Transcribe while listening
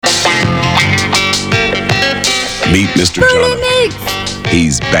Meet Mr. Boolimix. Jonathan.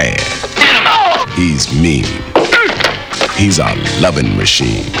 He's bad. He's mean. He's a loving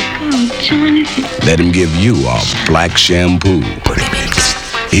machine. Oh, Jonathan. Let him give you a black shampoo.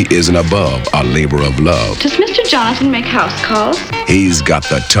 Boolimix. He isn't above a labor of love. Does Mr. Jonathan make house calls? He's got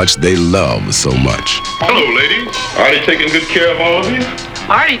the touch they love so much. Hello, ladies. Artie taking good care of all of you?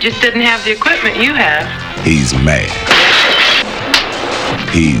 Artie just didn't have the equipment you have. He's mad.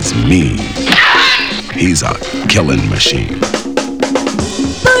 He's mean. He's a killing machine.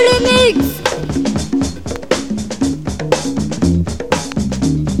 Boolimix.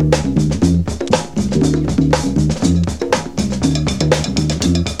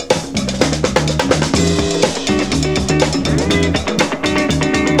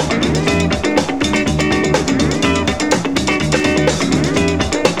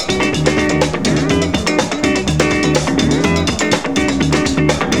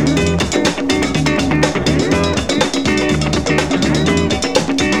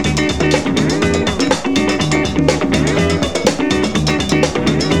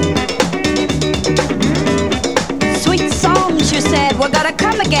 We're gonna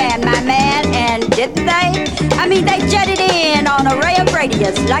come again, my man, and didn't they? I mean, they jetted in on a ray of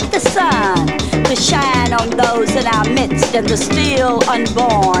radiance like the sun to shine on those in our midst and the still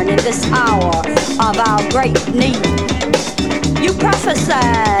unborn in this hour of our great need. You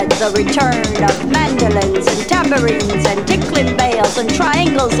prophesied the return of mandolins and tambourines and tinkling bells and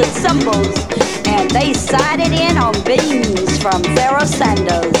triangles and cymbals, and they sided in on beams from Pharaoh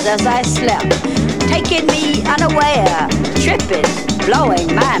sandals as I slept, taking me unaware, tripping,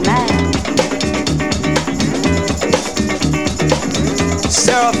 blowing my mind.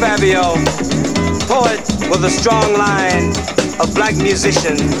 Sarah Fabio, poet with a strong line of black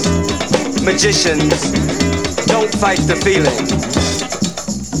musicians, magicians, don't fight the feeling.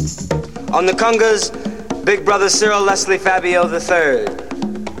 On the congas, Big Brother Cyril Leslie Fabio III,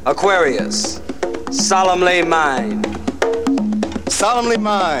 Aquarius, solemnly mine. Solemnly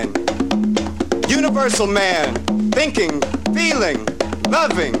mine. Universal man, thinking, feeling,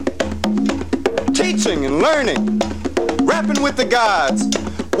 loving, teaching and learning, rapping with the gods,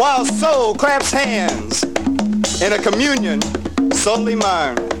 while soul claps hands in a communion solely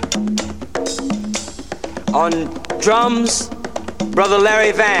mine. On drums, Brother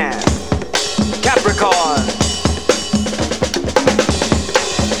Larry Van, Capricorn.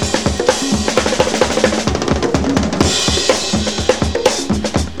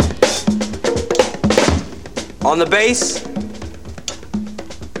 On the bass,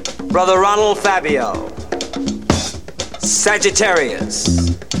 Brother Ronald Fabio, Sagittarius.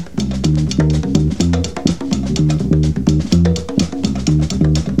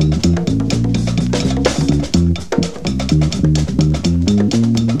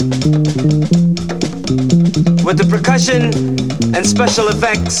 With the percussion and special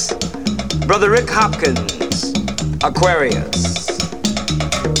effects, Brother Rick Hopkins, Aquarius.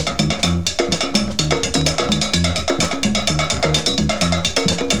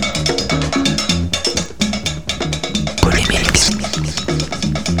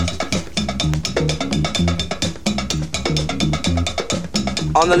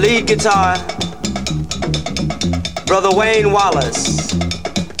 On the lead guitar, Brother Wayne Wallace,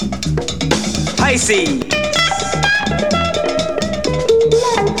 Pisces.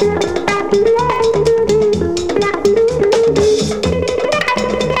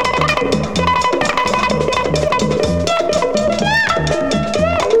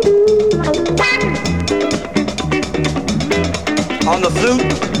 On the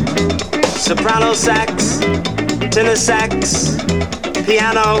flute, soprano sax, tenor sax,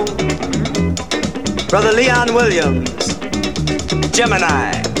 piano, Brother Leon Williams,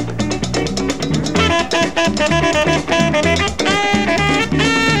 Gemini.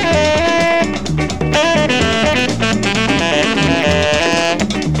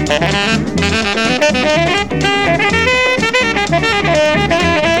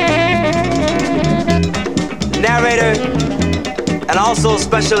 Narrator and also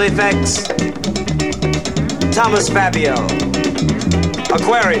special effects, Thomas Fabio,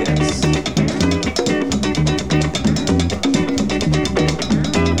 Aquarius.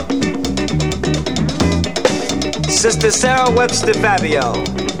 Sister Sarah Webster Fabio,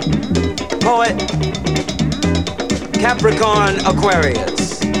 poet, Capricorn,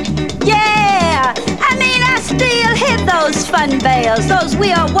 Aquarius. Yeah! I mean, I still hit those fun bells, those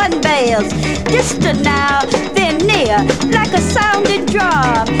we are one bells. Distant now, then near, like a sounding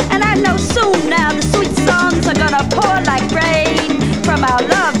drum. And I know soon now the sweet songs are gonna pour like rain from our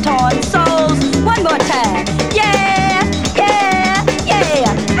love-torn souls. One more time. Yeah, yeah,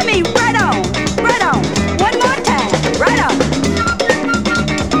 yeah. I mean, right on, right on. One more time.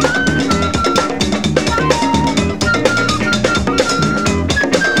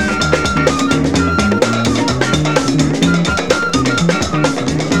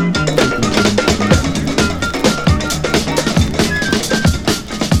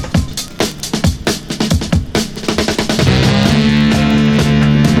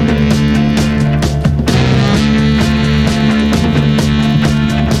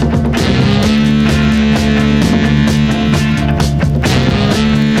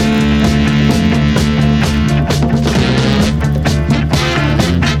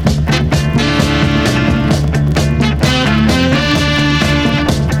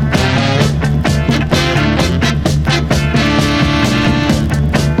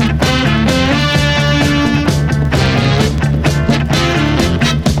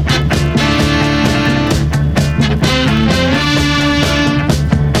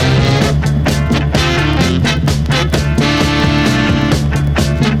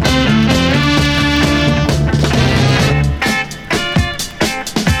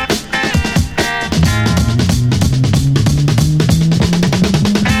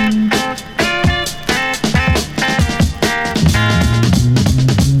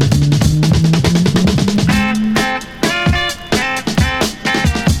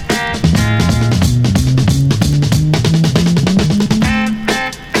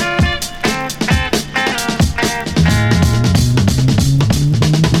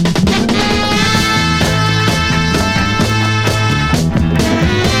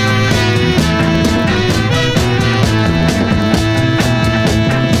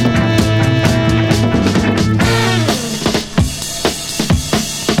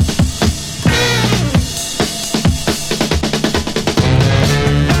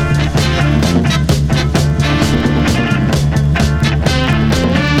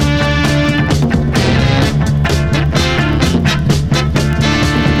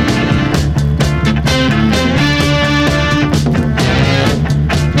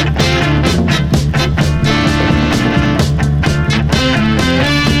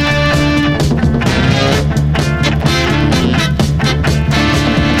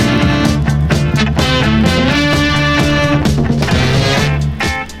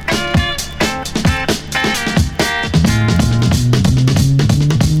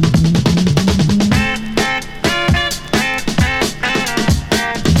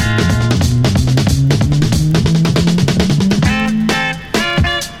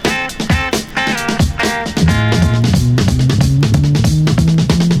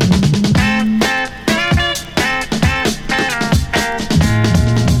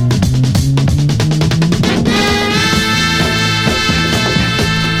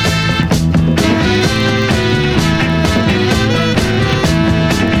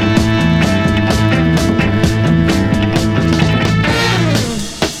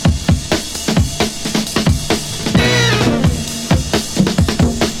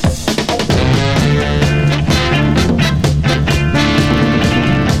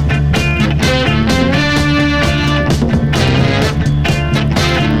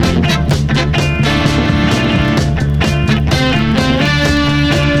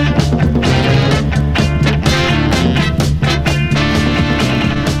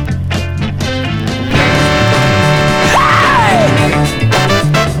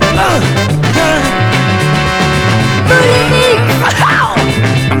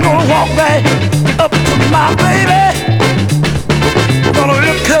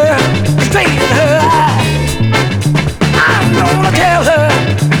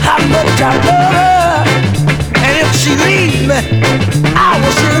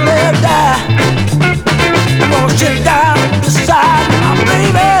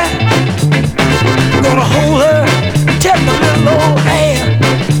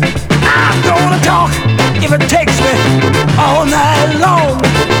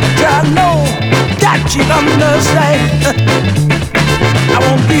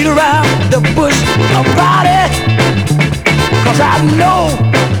 to push about it, 'cause I know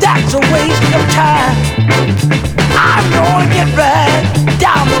that's a waste of time. I'm gonna get right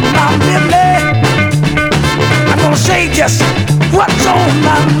down to my business. I'm gonna say just what's on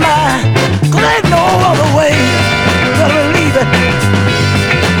my mind, 'cause there's no other way to believe it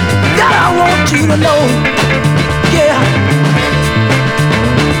that I want you to know, yeah.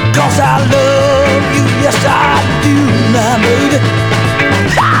 'Cause I love you, yes I do now, baby.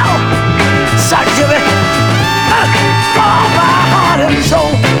 Oh, suck to me, all my heart and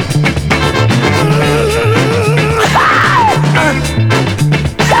soul.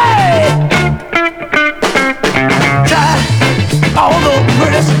 Hey, tried all the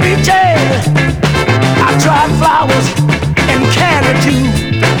pretty speeches, I tried flowers and candy too,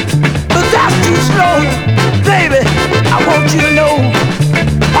 but that's too slow, baby. I want you to know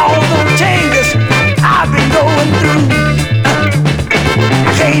all the changes I've been going through.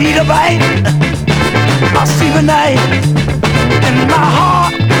 I can't eat a bite or sleep a night, and my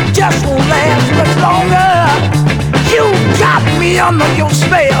heart just won't last much longer. You got me under your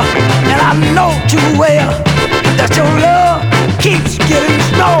spell, and I know too well that your love keeps getting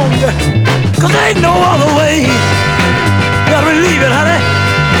stronger, 'cause there ain't no other way. Gotta believe it, honey.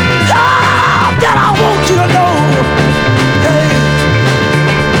 Ah, that I want you to know, hey,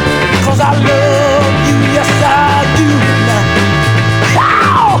 'cause I love you, yes I do.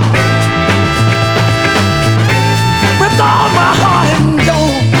 Oh, with all my heart and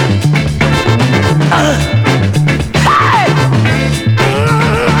soul. Hey,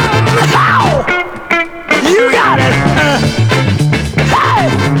 oh, you got it. Hey,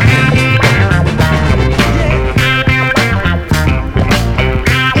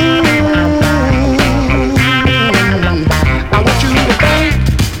 I want you to thank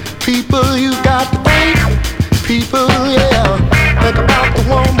people, you got to thank people, yeah. Think about the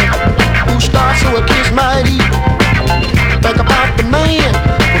woman who starts so a kiss might eat. Think about the man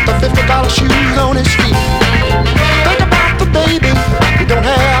with the $50 shoes on his feet. Think about the baby who don't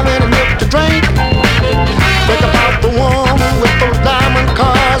have any milk to drink. Think about the woman with those diamond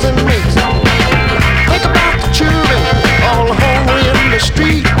cars and rings. Think about the children all hungry in the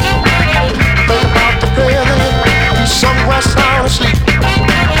street. Think about the president, he's somewhere sound asleep.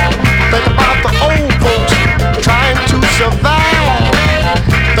 Think about the old folks trying to survive.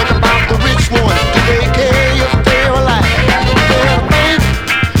 Think about the rich ones, do they care if they're alive? Yeah, thank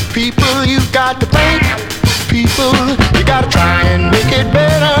people, you got to thank people. You gotta try and make it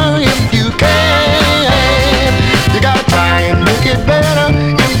better if you can. You gotta try and make it better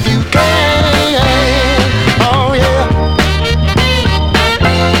if you can. Oh yeah.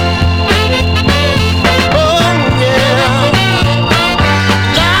 Oh yeah.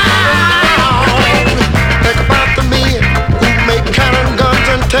 Think about the men who make cannon, guns,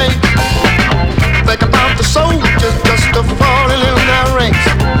 and tanks. Think about the soldiers just a falling in their ranks.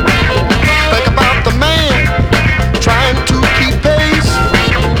 Think about the man trying to keep pace,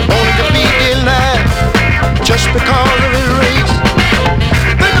 only to be denied just because of his race.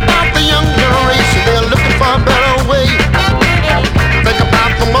 Think about the young generation, they're looking for a better way. Think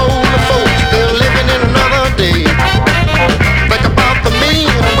about the older folks, they're living in another day. Think about the men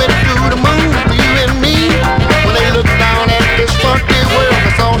who went through the moon for you and me, when they look down at this funky world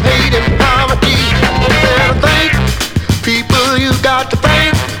that's all hate and poverty. You better thank people, you got to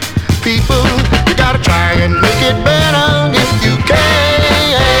thank people. You gotta try and make it better if you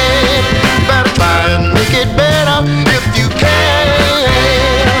can. You better try and make it better if you can.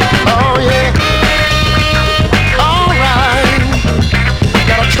 Oh yeah. Alright.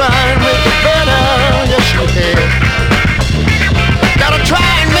 Gotta try and make it better. Yes you can. Gotta try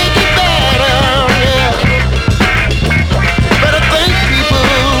and make it better. Yeah. Better thank people.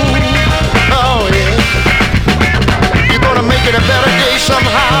 Oh yeah. You're gonna make it a better day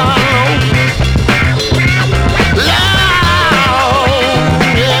somehow.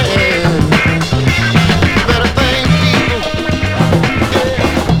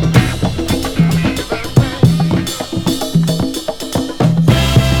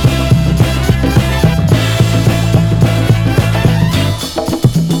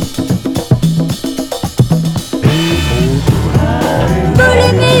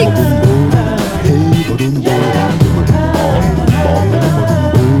 Boolimix.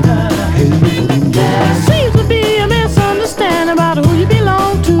 Seems to be a misunderstanding about who you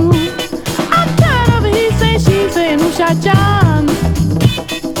belong to. I'm tired of he say, she say, and who shot John.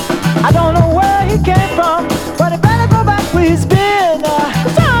 I don't know where he came from, but he better go back where he's been.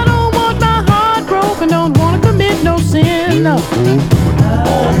 'Cause I don't want my heart broken, don't wanna commit no sin.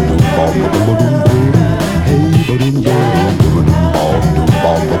 Hey,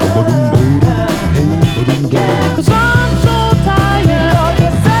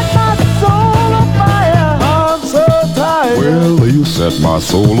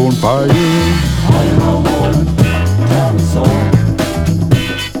 soul on fire. Are you my woman? Tell me so.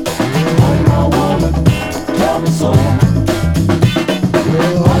 Are you my woman? Tell me so.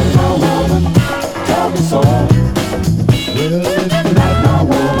 Well, are you my woman? Tell me so. Well, if you're not my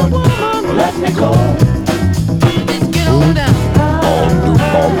woman, let me go. Get on down.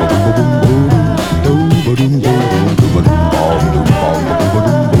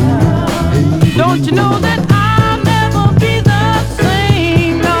 Don't you know that I'll never be the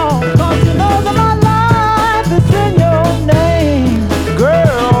same? No, don't you know that my life is in your name?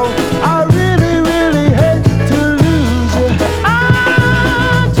 Girl, I really, really hate to lose you. I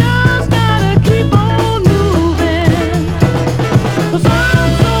just gotta keep on moving, 'cause I'm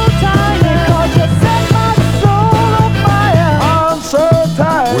so tired. 'Cause you set my soul on fire. I'm so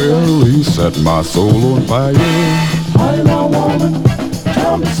tired. Well, he set my soul on fire. Are you my woman?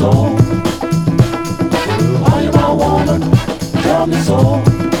 Tell me so. Are you my woman? Tell me so.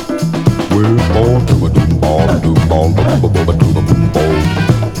 We're born to a doom ball, doom ball, boom boom boom boom boom ball.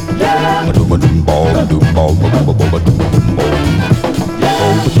 Yeah. A doom ball, doom ball, boom boom boom boom boom ball.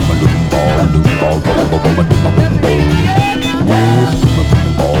 Oh, doom ball, doom ball, boom boom boom boom boom ball. We're doom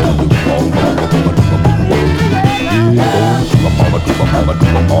ball, doom ball, boom boom boom boom boom ball. Yeah, oh, doom ball, doom ball,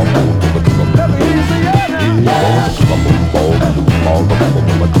 doom ball, boom boom boom boom ball. Yeah, oh, doom ball, doom ball, boom boom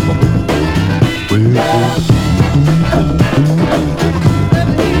boom boom boom ball. We're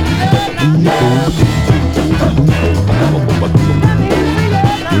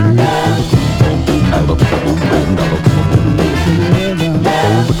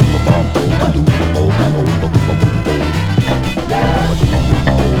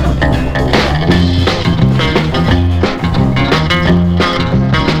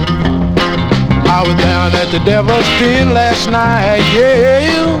I was down at the Devil's Den last night,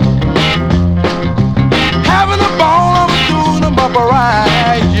 yeah. Having a ball, I was doing a bumper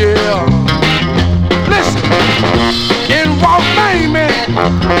ride, yeah. Listen, in walked Mamie,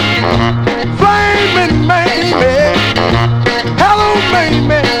 flaming Mamie. Hello,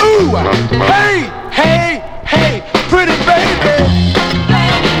 Mamie, ooh, hey, hey, hey, pretty baby.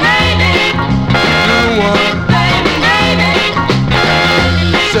 You want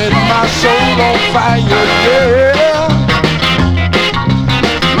set my soul on fire, yeah.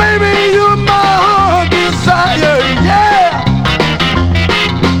 Maybe you're my heart desire, yeah.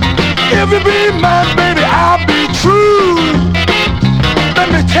 If you be my baby, I'll be true. Let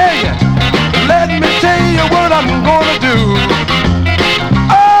me tell you what I'm gonna do.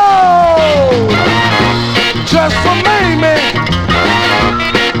 Oh, just for Mamie,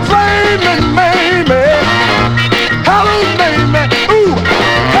 flaming Mamie. Hello, Mamie, ooh,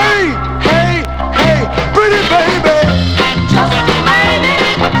 hey, hey, hey, pretty baby. Just for Mamie.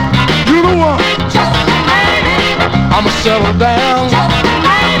 You the one. Just for Mamie. I'ma settle down. Just for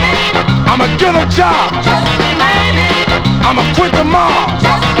Mamie. I'ma get a job. Just for Mamie. I'ma quit the mob.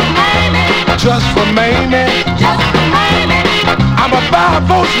 Just for Mamie. Just for Mamie. Just for Mamie. I'ma buy a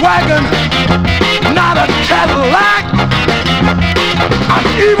Volkswagen, not a Cadillac. I'm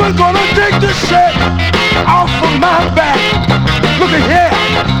even gonna take the shirt off of my back. Look at here.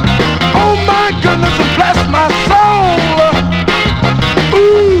 Oh my goodness, and bless my soul.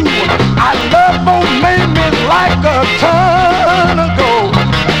 Ooh, I love old Mamie like a ton of gold.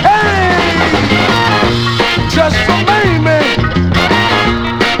 Hey, just for Mamie,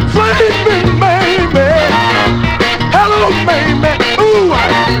 flaming Mamie. Hello, Mamie. Ooh,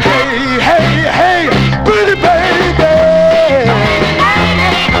 hey, hey, hey, pretty baby.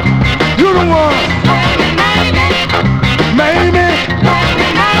 You the one. Mamie.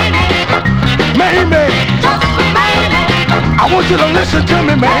 Mamie. I want you to listen to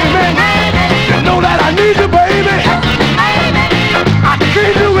me, Mamie. You know that I need you, baby. I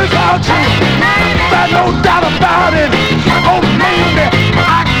can't do without you. There's no doubt about it. Oh, Mamie,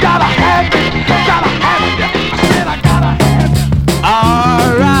 I gotta have it. Gotta have it. I said I gotta have it.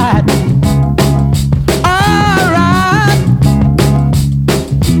 All right. All right.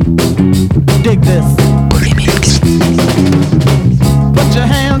 Dig this. Boolimix. Put your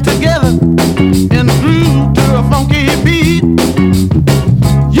hands together and groove to a funky beat.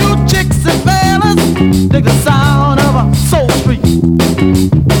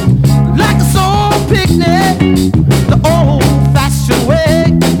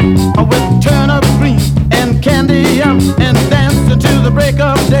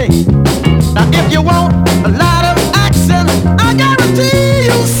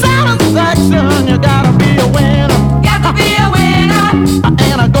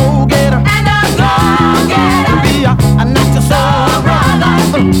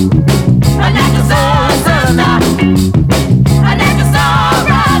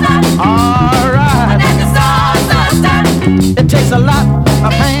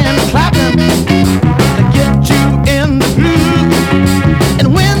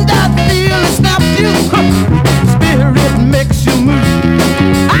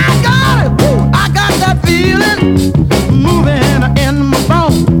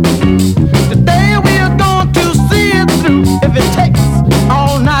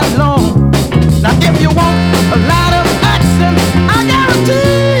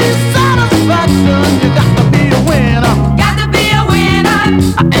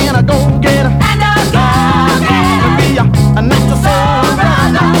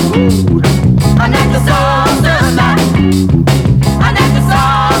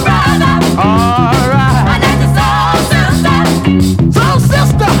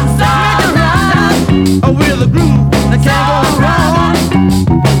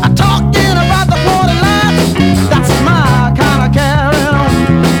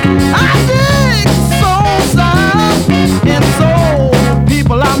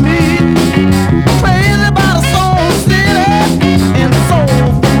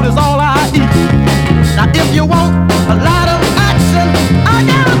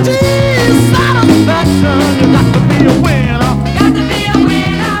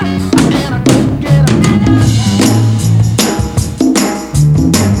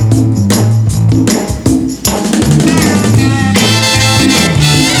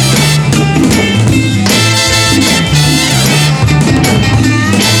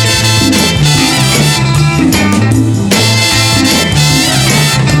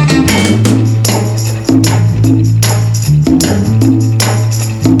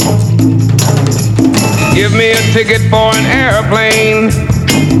 ticket for an airplane.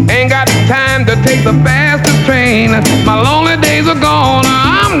 Ain't got time to take the fastest train. My lonely days are gone,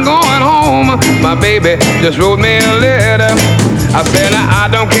 I'm going home. My baby just wrote me a letter. I said I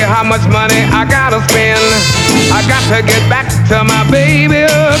don't care how much money I gotta spend, I got to get back to my baby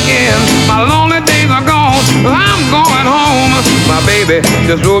again. My lonely days are gone, I'm going home. My baby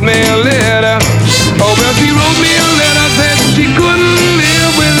just wrote me a letter. Oh, well, she wrote me a letter, said she couldn't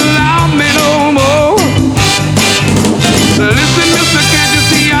live without me no more. Listen, mister, can't you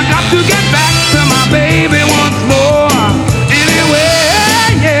see I got to get back to my baby once more.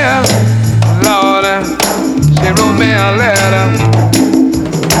 Anyway, yeah, Lord, she wrote me a letter.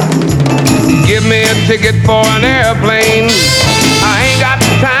 Give me a ticket for an airplane. I ain't got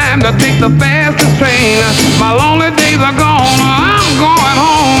time to take the fastest train. My lonely days are gone, I'm going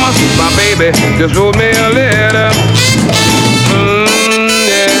home. My baby just wrote me a letter.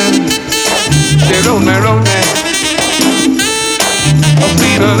 Yeah, she wrote me a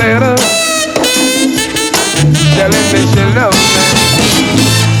sweet letter, telling me she loves me.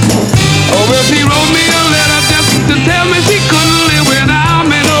 Oh, well, she wrote me a letter just to tell me she couldn't live without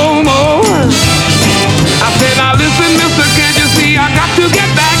me no more. I said, now listen, mister, can't you see I got to get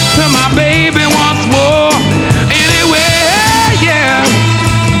back to my baby once more. Anyway, yeah,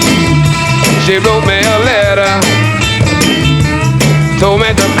 she wrote me a letter, told me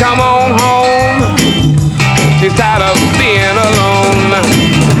to come on home. She's tired of being alone.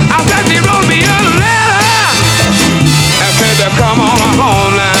 I said she wrote me a letter and said to come on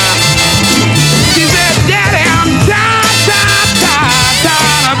home now. She said, Daddy, I'm tired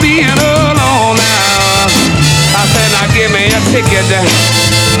of being alone now. I said, now give me a ticket.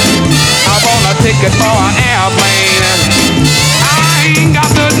 I want a ticket for an airplane. I ain't got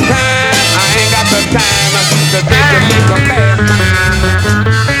the time to take a look back.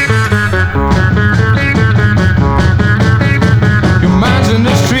 In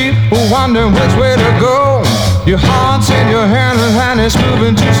the street, wondering which way to go. Your heart's in your hand it's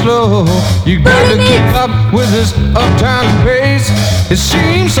moving too slow. You got to keep up with this uptown pace. It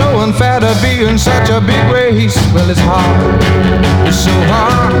seems so unfair to be in such a big race. Well, it's hard, it's so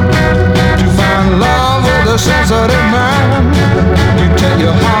hard to find love with a sensitive mind. You tell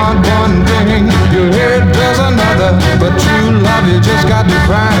your heart one thing, your head does another, but true love you just got to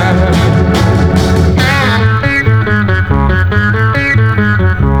find.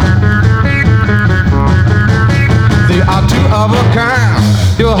 Are two of a kind,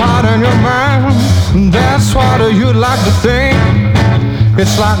 your heart and your mind. That's what you'd like to think.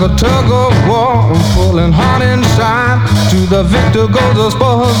 It's like a tug of war, pulling hard inside. To the victor goes the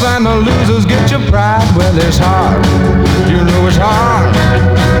spoils and the losers get your pride. Well, it's hard, you know it's hard.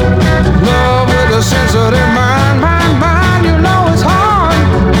 Love with a sensitive mind, mind, you know it's hard.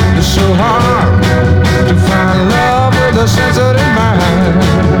 It's so hard to find love with a sensitive mind.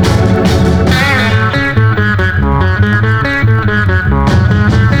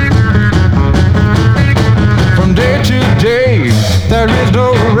 There is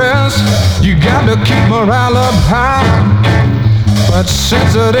no rest, you got to keep morale up high. But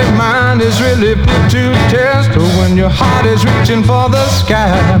sensitive mind is really put to test when your heart is reaching for the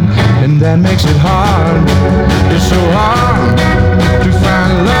sky, and that makes it hard. It's so hard to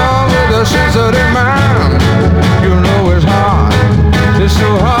find love with a sensitive mind. You know it's hard. It's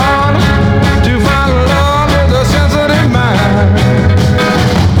so hard to find love with a sensitive mind.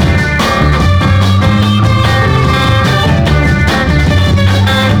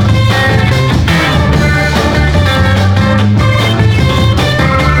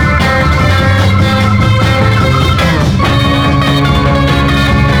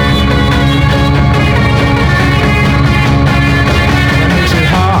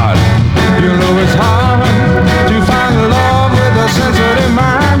 It's hard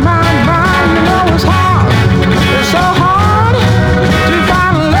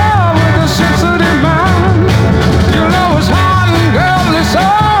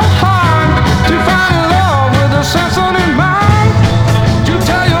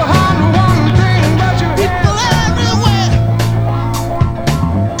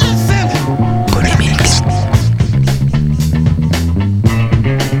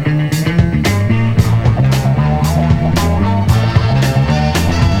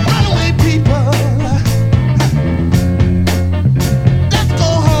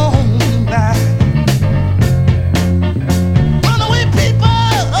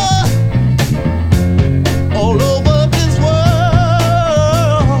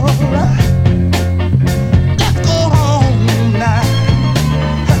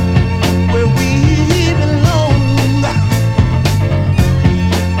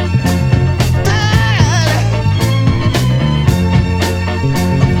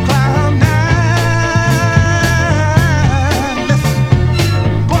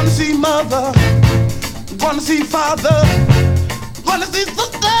see father, wanna see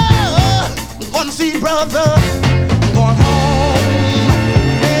sister, wanna see brother. Going home,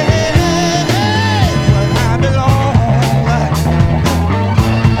 hey, where I belong.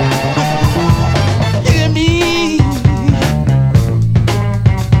 Hear me,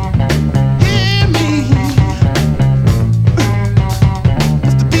 hear me.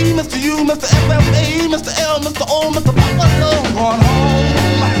 Mr. B, Mr. U, Mr. FFA, Mr. L, Mr. O, Mr. Buffalo. Going home.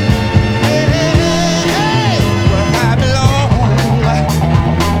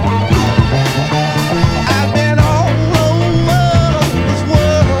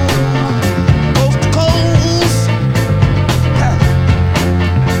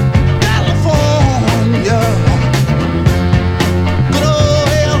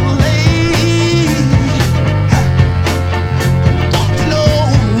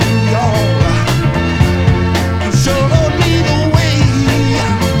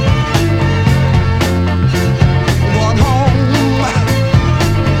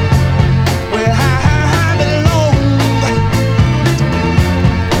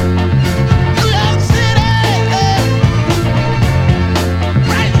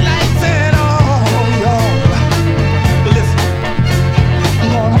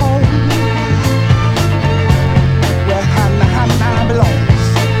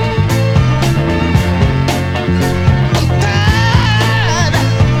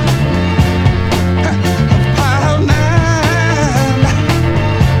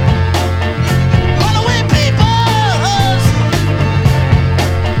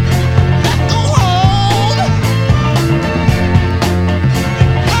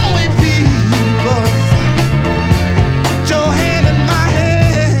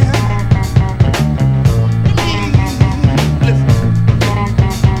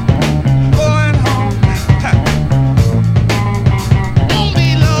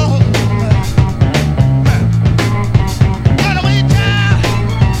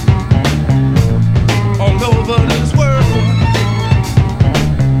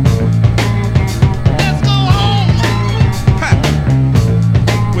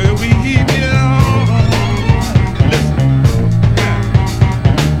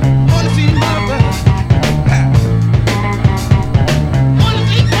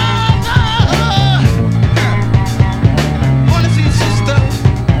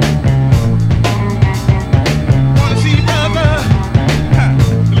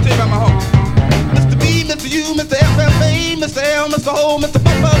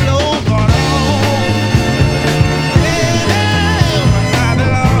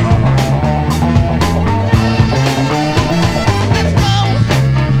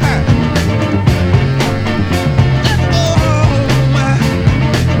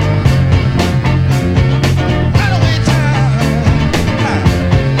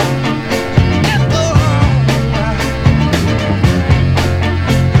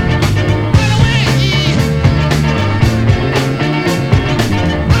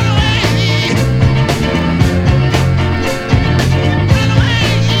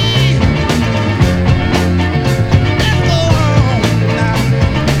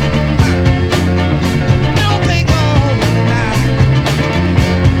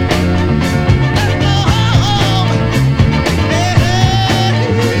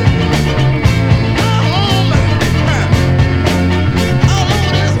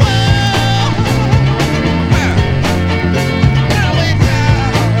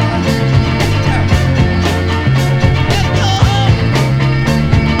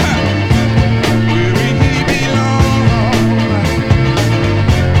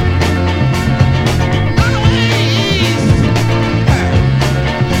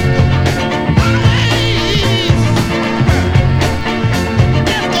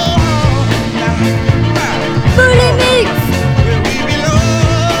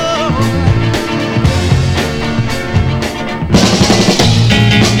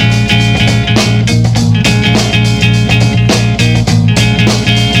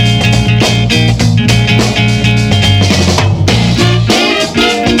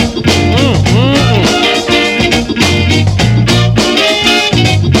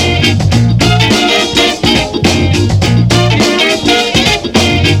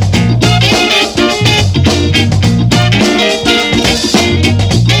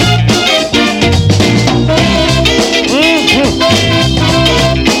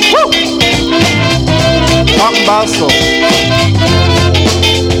 paso.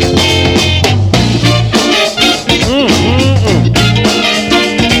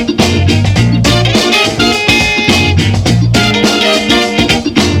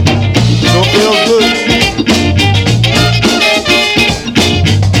 So feels good.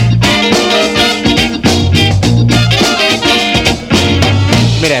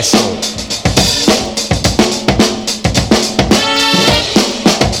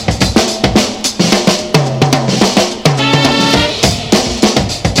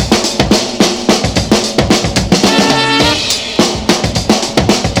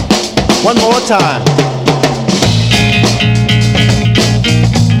 One more time.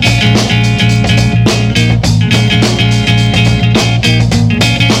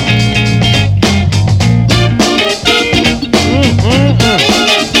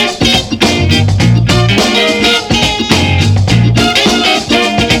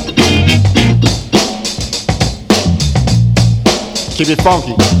 Keep it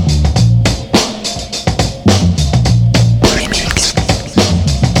funky.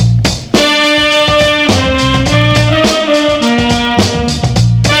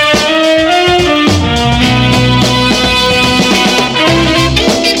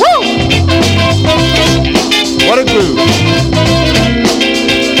 What a groove.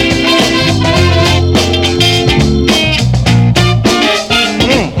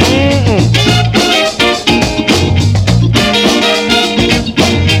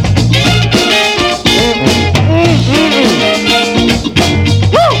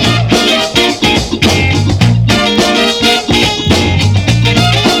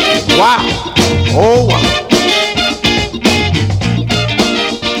 Wow. Oh, wow.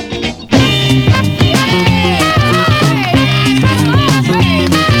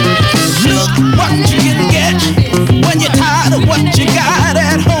 Look what you can get when you're tired of what you got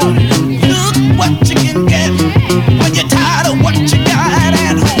at home. Look what you can get when you're tired of what you got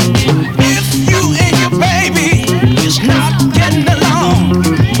at home. If you and your baby is not getting along,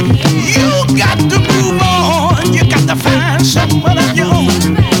 you got to move on. You got to find someone of your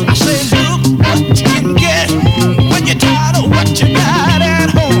own. I say, look what you can get when you're tired of what you got at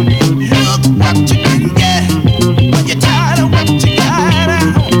home. Look what you can get when you're tired of what you got at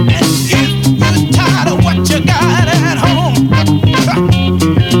home. And if you're tired of what you got at home,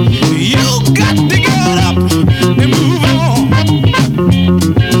 you got to get up and move on.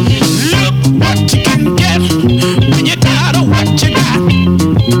 Look what you can get when you're tired of what you got.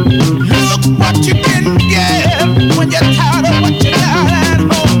 Look what you can get when you're tired of what you got at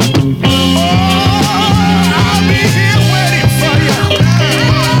home. Oh, I'll be here waiting for you.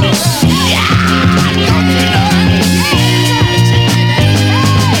 Yeah, don't you know?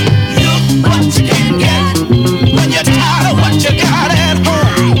 Look what you can get when you're tired of what you got at home.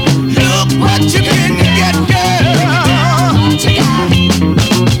 Look what you can get, girl.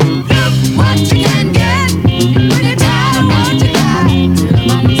 Look what you can get when you're tired of what you got.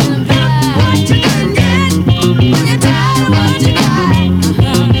 What you can get when you're tired of what you got.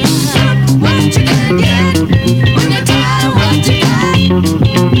 What you can get when you're tired of what you got.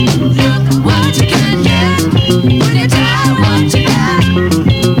 Look what you can get when you're tired of what you got.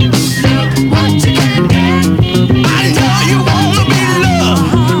 Look what you can get. I know you wanna be loved,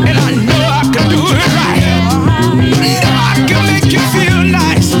 and I know I can do it right. I know I can make you feel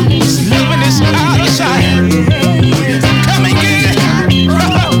nice. This loving is out of sight. Come and get it.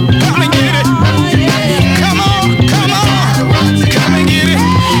 Come and get it. Come on, come on. Come and get it.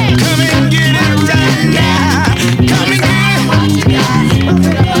 Come and get it right now. Come and get it.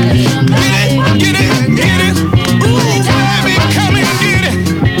 Get it, get it. Ooh, baby, come and get it.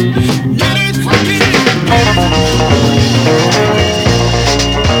 Get it, get it.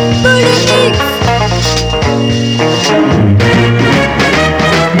 Boolimix.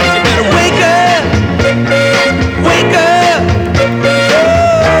 You better wake up, wake up.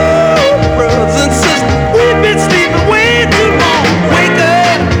 Oh, brothers and sisters, we've been sleeping way too long. Wake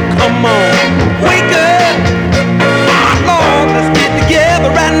up, come on, wake up. My Lord, let's get together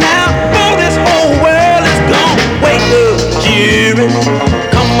right now before this whole world is gone. Wake up, Jerry,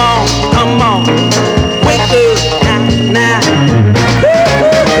 come on, come on. Wake up, now, now.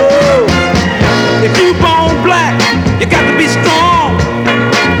 Woo-hoo-hoo. If you born black, you got to be strong.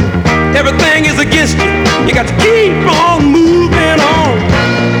 Everything is against you. You got to keep on moving on.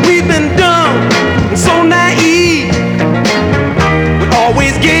 We've been dumb and so naive. We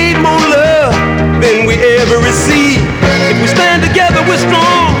always gave more love than we ever received. If we stand together, we're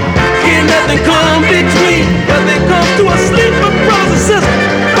strong. Can't nothing come between. Nothing comes to a sleeper, brothers and sisters.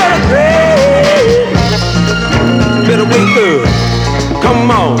 Better wake up.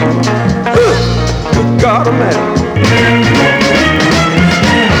 Come on. Good God Almighty.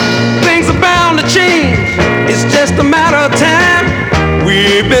 Things are bound to change. It's just a matter of time.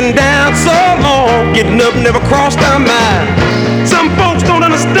 We've been down so long, getting up never crossed our mind. Some folks don't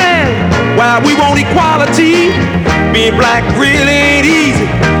understand why we want equality. Being black really ain't easy.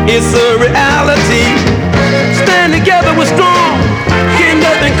 It's a reality. Stand together, we're strong. Can't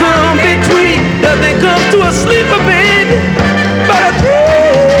nothing come between. Nothing comes to a sleeper, baby. But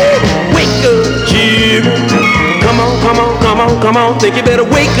wake up, Jimmy. Come on, come on, come on, come on. Think you better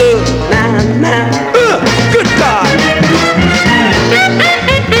wake up. Nah, nah. Good God.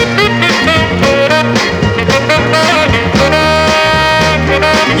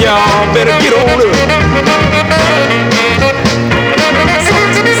 You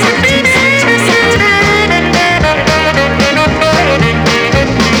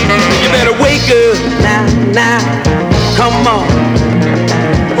better wake up now, come on,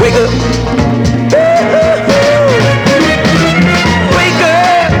 wake up. Wake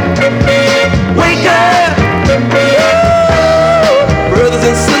up, wake up. Brothers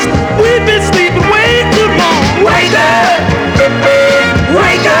and sisters, we've been sleeping way too long. Wake up,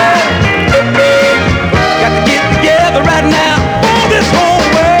 wake up. Got to get together right now, or this whole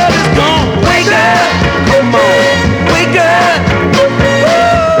world is gone. Wake up, come on, wake up.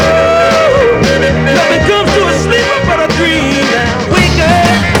 Nothing comes to a sleeper but a dream. Wake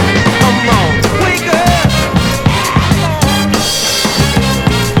up, come on, wake up.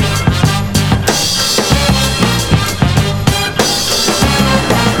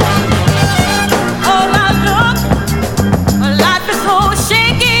 Oh, look, life is so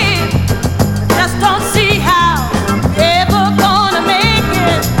shaky. Just don't see how you're ever gonna make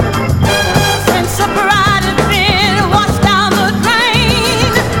it. Since the pride has been washed down the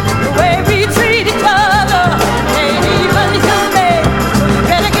drain, the way we treat each other ain't even human. You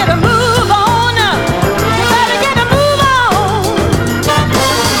better get a move on. You better get a move on.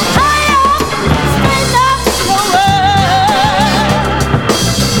 Hurry up, stand up your world.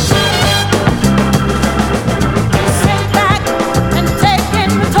 Sit back and take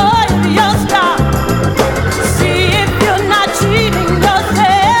inventory of your stock. See if you're not cheating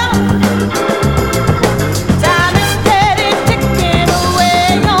yourself. Time is steady ticking away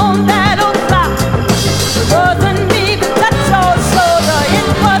on that old clock. It wasn't me that touched your shoulder, it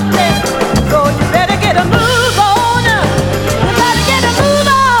was them. So you better get a move on. You better get a move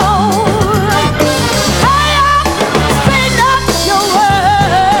on. Hurry up, straighten up your world.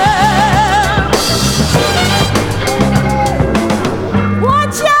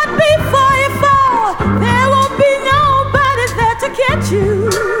 Watch out before you fall. There won't be nobody there to catch you.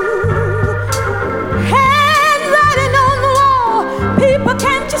 Handwriting on the wall. People,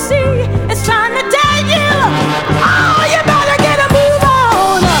 can't you see? It's trying to tell you. Oh, you better get a move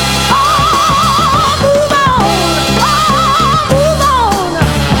on. Oh, move on. Oh, move on.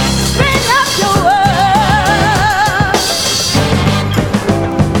 Straighten up your world.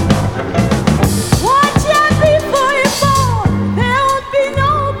 Watch out before you fall. There won't be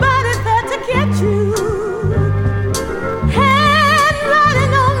nobody there to catch you.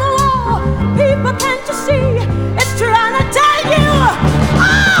 Handwriting on the wall. People, can't you see? It's trying to tell you.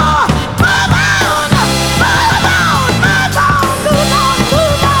 Oh, move on. Move on. Move on. Move on.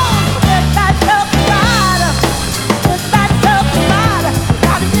 Move on. Get that self-pride. Get that self-pride.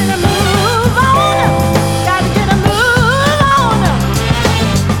 Gotta get a move on. Gotta get a move on.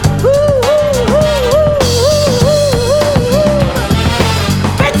 Ooh, ooh, ooh, ooh, ooh, ooh.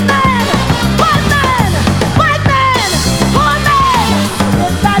 Rich man, white man, white man, poor man.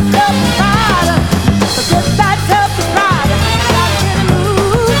 Get that self-pride. Get that self-pride. Gotta get a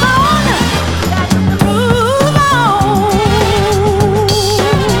move on. Gotta get a move on.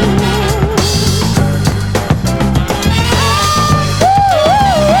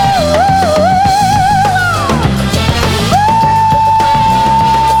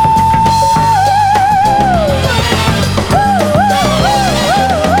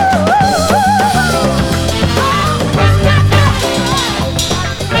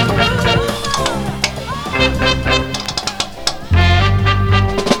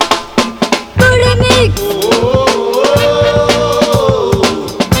 Boolimix.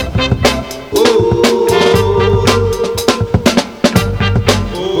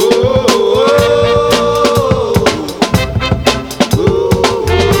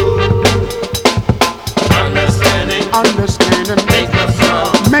 Understanding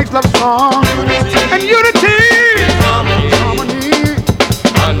makes love strong. And unity, harmony.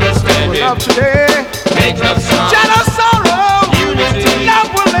 Understanding Love today, makes love strong. jealous sorrow. Unity, Love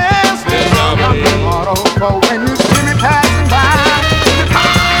will last. harmony. Tomorrow, for when you see me passing by,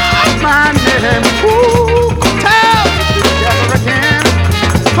 call my name. Ooh, tell me together again.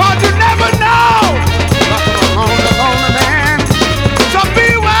 'Cause you never know. Lonely, lonely man. So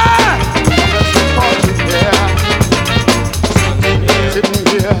beware. Cause you there. Sitting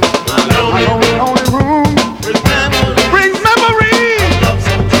here, my lonely room. Brings memories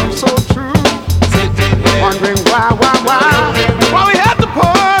so true. Wondering why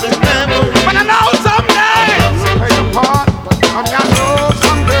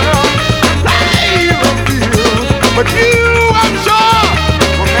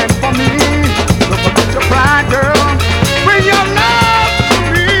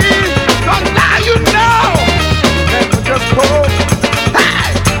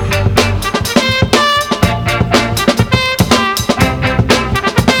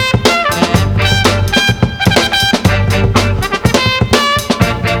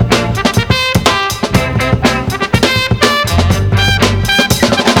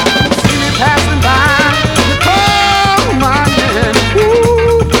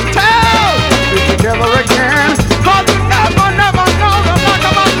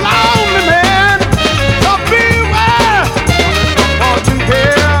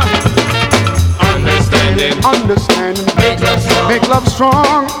understanding, make love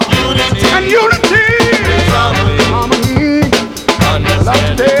strong, and unity, harmony, love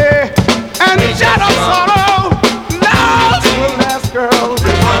today, and shadow sorrow, love will last, girl,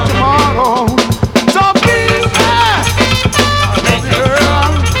 tomorrow. So please, girl,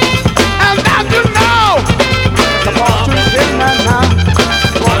 and that you know, the fortune's in my now,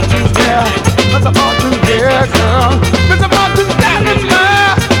 the fortune's there, but the fortune's there, girl, but the fortune's standing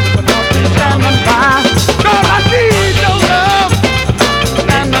there, the fortune's standing by. Girl, I need your love,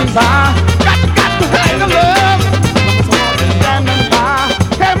 standing by. Got to have your love, the fortune's standing by.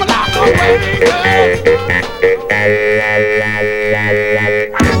 Came a lot of way, girl.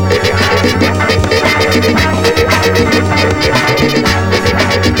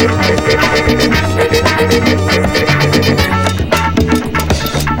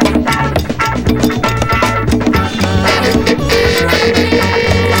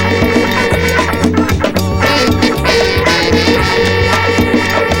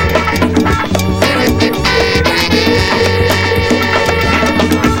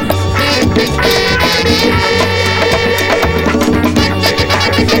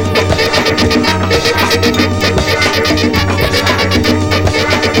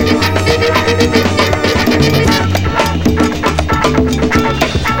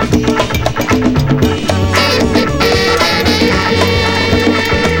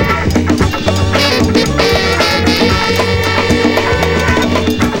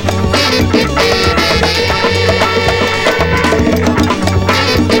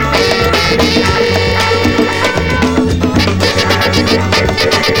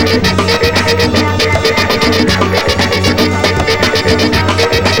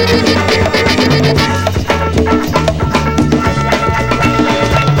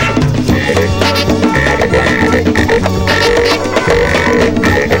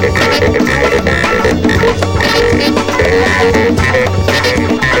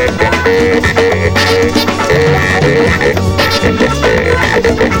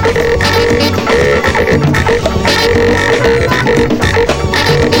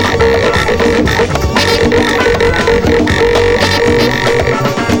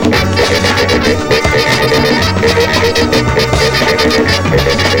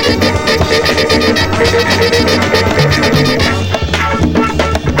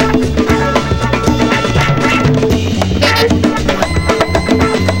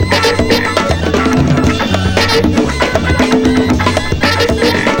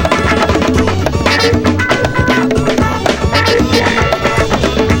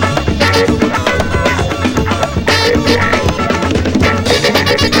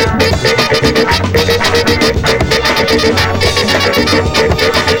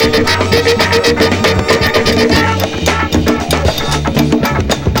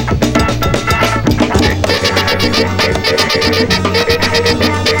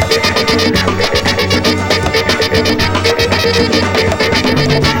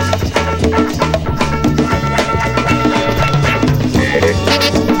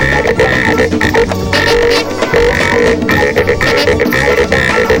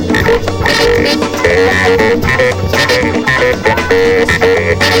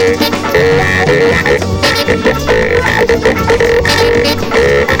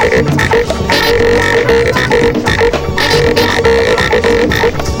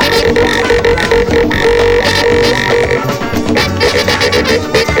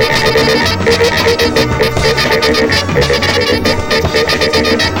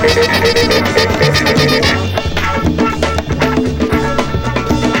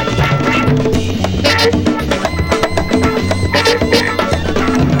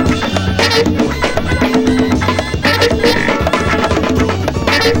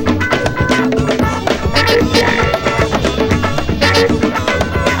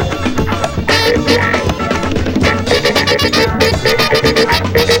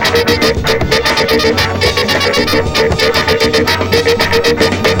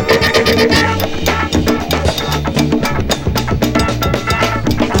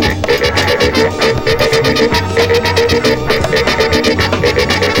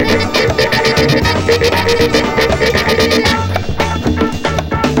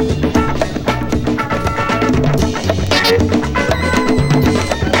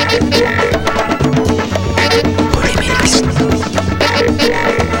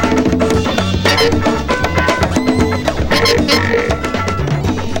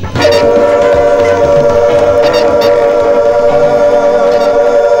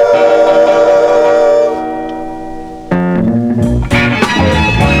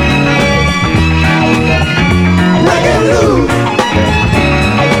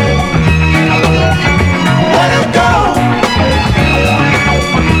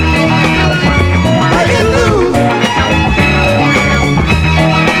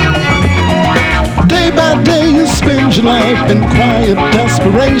 in quiet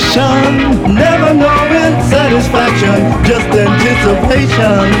desperation, never knowing satisfaction, just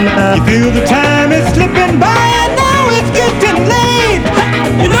anticipation. You feel the time is slipping by and now it's getting late.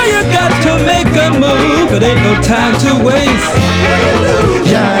 You know you got to make a move, but ain't no time to waste.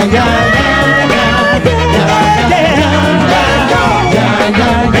 Yeah, yeah, yeah, yeah, yeah, yeah, yeah,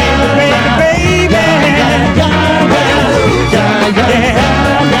 yeah, baby, yeah, yeah,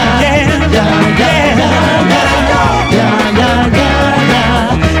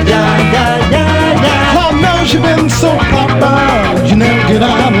 you've been so proper, you never get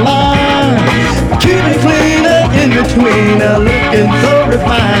out of line. Keep it cleaner in between, looking so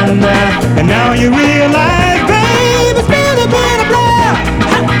refined. And now you realize, babe, it's been a blur.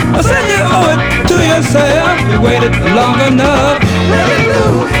 I said you owe it to yourself. You waited long enough. Let it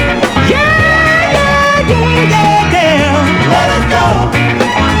loose. Yeah, yeah, yeah, yeah, yeah. Let it go.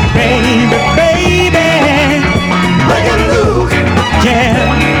 Baby, baby. Break it loose. Yeah,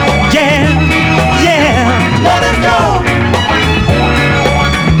 yeah. Let it go.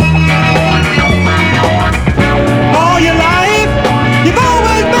 All your life, you've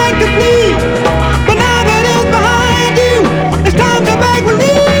always begged to flee, but now that it's behind you, it's time to beg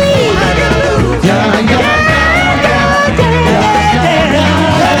relief. Yeah, yeah, yeah, yeah, yeah, yeah.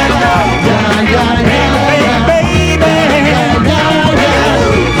 Let it go. Yeah, yeah, yeah, baby. Yeah, yeah, yeah,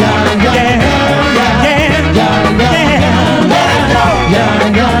 yeah, yeah, yeah, yeah. Let it go. Yeah,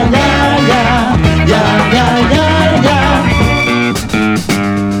 yeah, yeah. Yeah, yeah, yeah, yeah.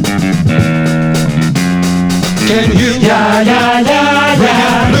 Can you? Yeah, yeah, yeah, yeah.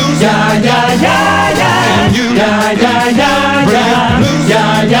 Yeah, yeah, yeah, yeah. Can you? Yeah, yeah, yeah, yeah. Yeah,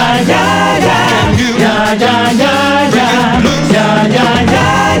 yeah, yeah, yeah. Can you? Yeah, yeah, yeah, yeah. Yeah, yeah,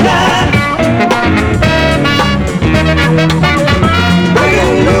 yeah, yeah. Break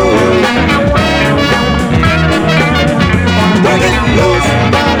it loose. Break it loose.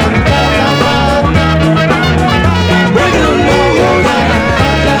 Break it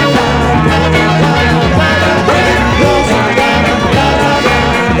loose.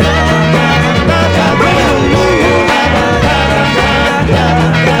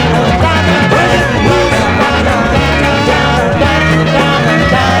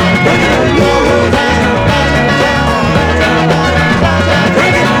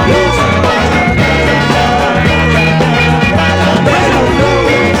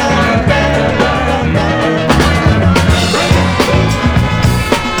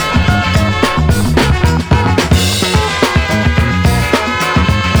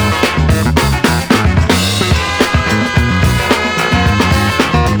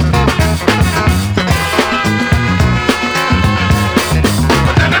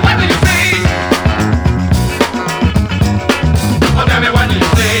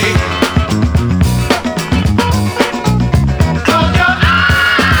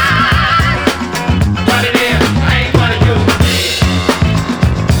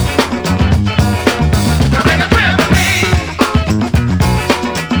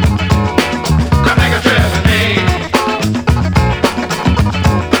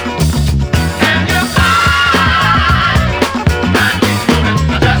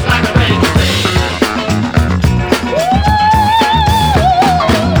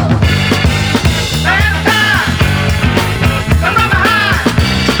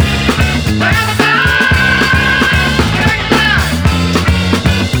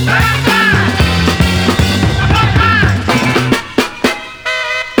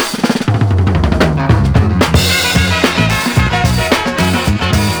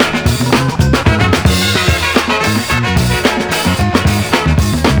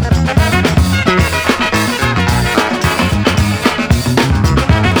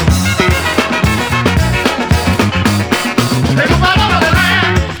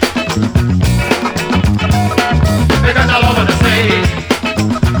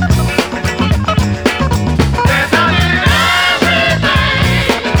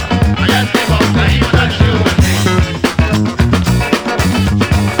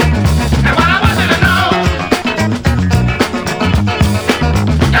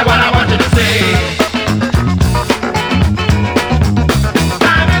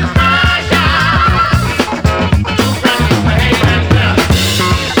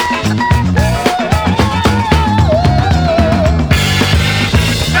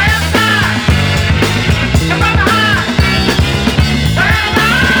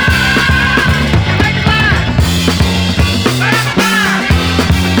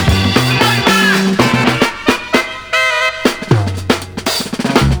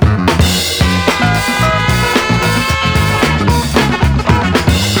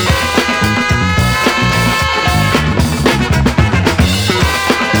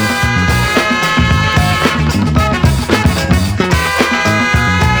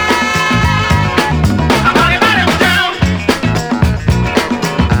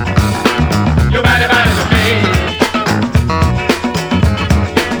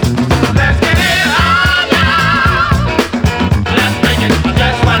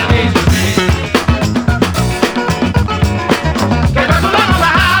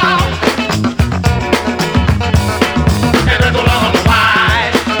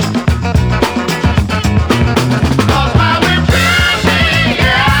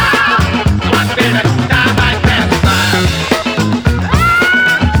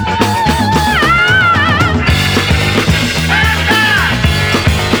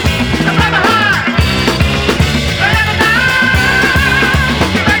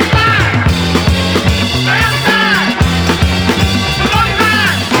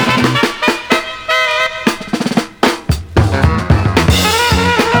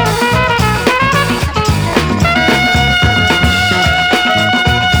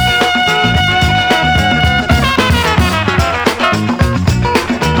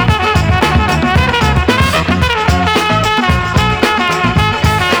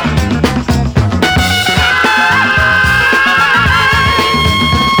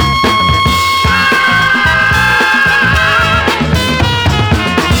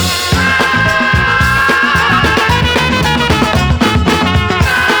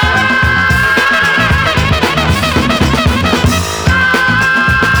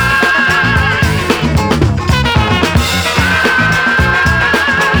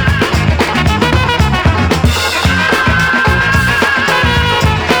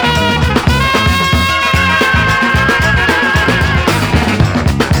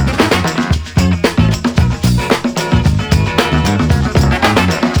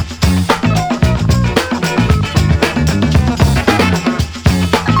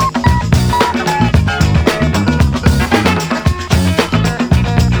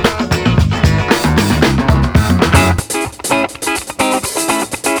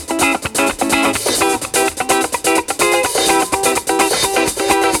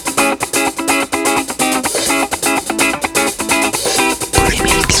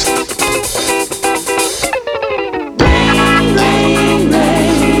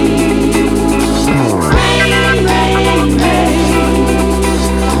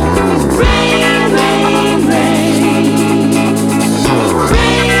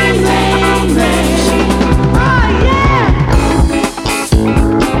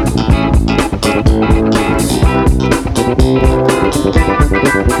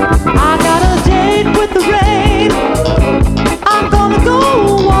 I got a date with the